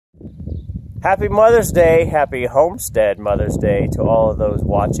Happy Mother's Day, happy Homestead Mother's Day to all of those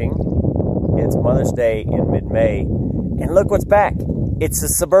watching. It's Mother's Day in mid-May, and look what's back. It's a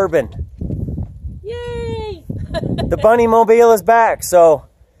Suburban. Yay! The bunny mobile is back, so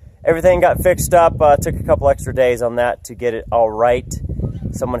everything got fixed up. Took a couple extra days on that to get it all right.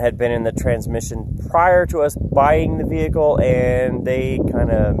 Someone had been in the transmission prior to us buying the vehicle, and they kind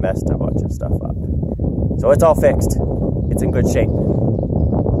of messed a bunch of stuff up. So it's all fixed. It's in good shape.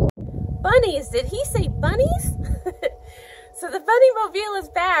 Bunnies, did he say bunnies? So the bunny mobile is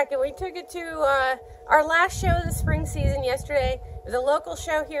back, and we took it to our last show of the spring season yesterday. It was a local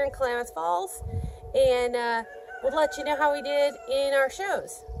show here in Klamath Falls, and we'll let you know how we did in our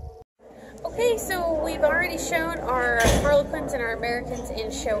shows. Okay, so we've already shown our Harlequins and our Americans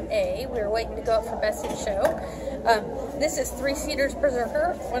in show A. We're waiting to go up for best in show. This is 3-Seaters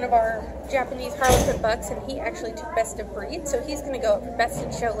Berserker, one of our Japanese Harlequin bucks, and he actually took best of breed, so he's going to go up for best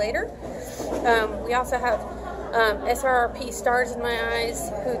in show later. We also have SRRP Stars in My Eyes,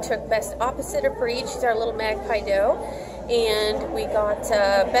 who took best opposite of breed. She's our little magpie doe. And we got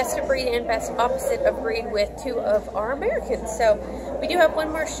best of breed and best opposite of breed with 2 of our Americans. So we do have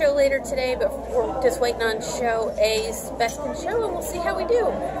one more show later today, but we're just waiting on show A's best in show, and we'll see how we do.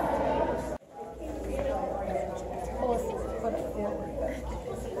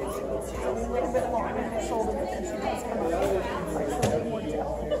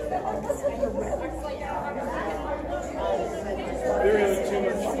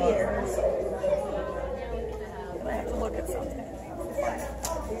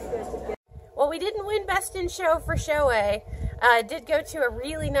 Well, we didn't win best in show for show A. Did go to a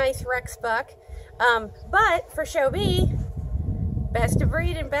really nice Rex buck. But for show B, best of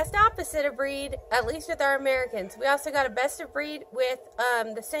breed and best opposite of breed, at least with our Americans. We also got a best of breed with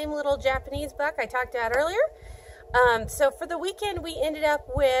the same little Japanese buck I talked about earlier. So for the weekend, we ended up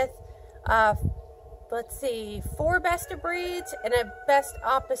with, let's see, 4 best of breeds and a best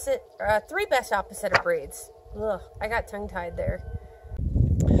opposite, 3 best opposite of breeds. Ugh, I got tongue-tied there.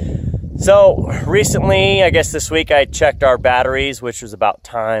 So recently, I guess this week, I checked our batteries, which was about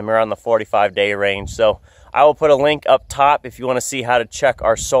time, around the 45-day range. So I will put a link up top if you want to see how to check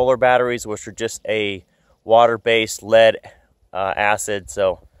our solar batteries, which are just a water-based lead acid.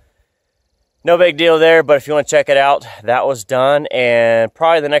 So no big deal there, but if you want to check it out, that was done. And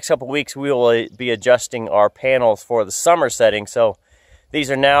probably the next couple of weeks, we will be adjusting our panels for the summer setting. So these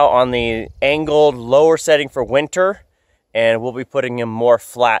are now on the angled lower setting for winter, and we'll be putting them more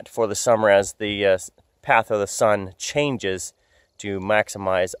flat for the summer as the path of the sun changes to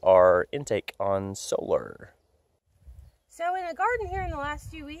maximize our intake on solar. So in the garden here in the last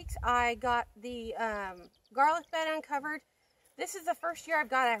few weeks, I got the garlic bed uncovered. This is the first year I've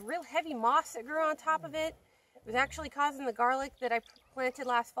got a real heavy moss that grew on top of it. It was actually causing the garlic that I planted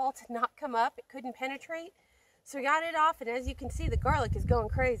last fall to not come up. It couldn't penetrate. So we got it off, and as you can see, the garlic is going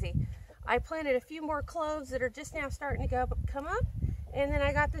crazy. I planted a few more cloves that are just now starting to come up, and then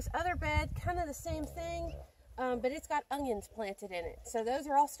I got this other bed, kind of the same thing, but it's got onions planted in it. So those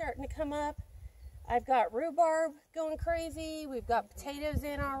are all starting to come up. I've got rhubarb going crazy. We've got potatoes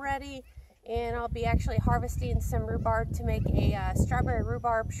in already, and I'll be actually harvesting some rhubarb to make a strawberry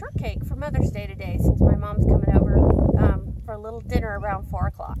rhubarb shortcake for Mother's Day today, since my mom's coming over for a little dinner around 4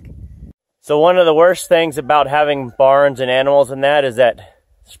 o'clock. So one of the worst things about having barns and animals and that is that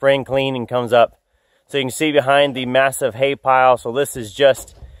spring cleaning comes up. So you can see behind the massive hay pile. So this is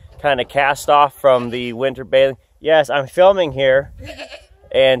just kind of cast off from the winter bathing. Yes, I'm filming here.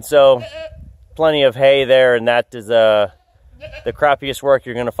 And so plenty of hay there, and that is the crappiest work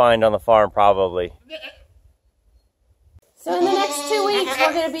you're going to find on the farm probably. So in the next 2 weeks,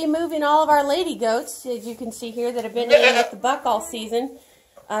 we're going to be moving all of our lady goats, as you can see here, that have been in with the buck all season.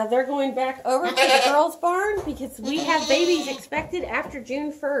 They're going back over to the girls' barn because we have babies expected after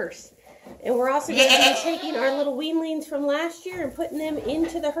June 1st. And we're also going to be taking our little weanlings from last year and putting them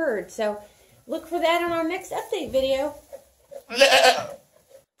into the herd. So look for that on our next update video.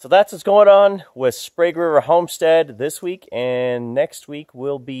 So that's what's going on with Sprague River Homestead this week. And next week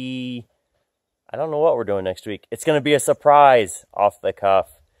will be, I don't know what we're doing next week. It's going to be a surprise off the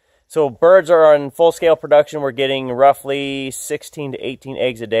cuff. So birds are on full-scale production. We're getting roughly 16 to 18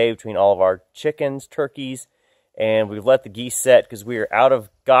 eggs a day between all of our chickens, turkeys, and we've let the geese set because we are out of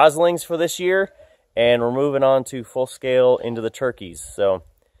goslings for this year, and we're moving on to full-scale into the turkeys. So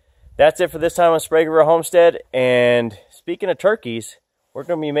that's it for this time on Sprague River Homestead. And speaking of turkeys, we're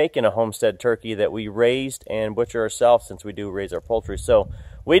going to be making a homestead turkey that we raised and butcher ourselves, since we do raise our poultry. So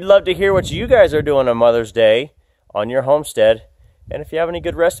we'd love to hear what you guys are doing on Mother's Day on your homestead. And if you have any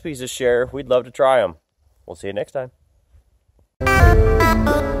good recipes to share, we'd love to try them. We'll see you next time.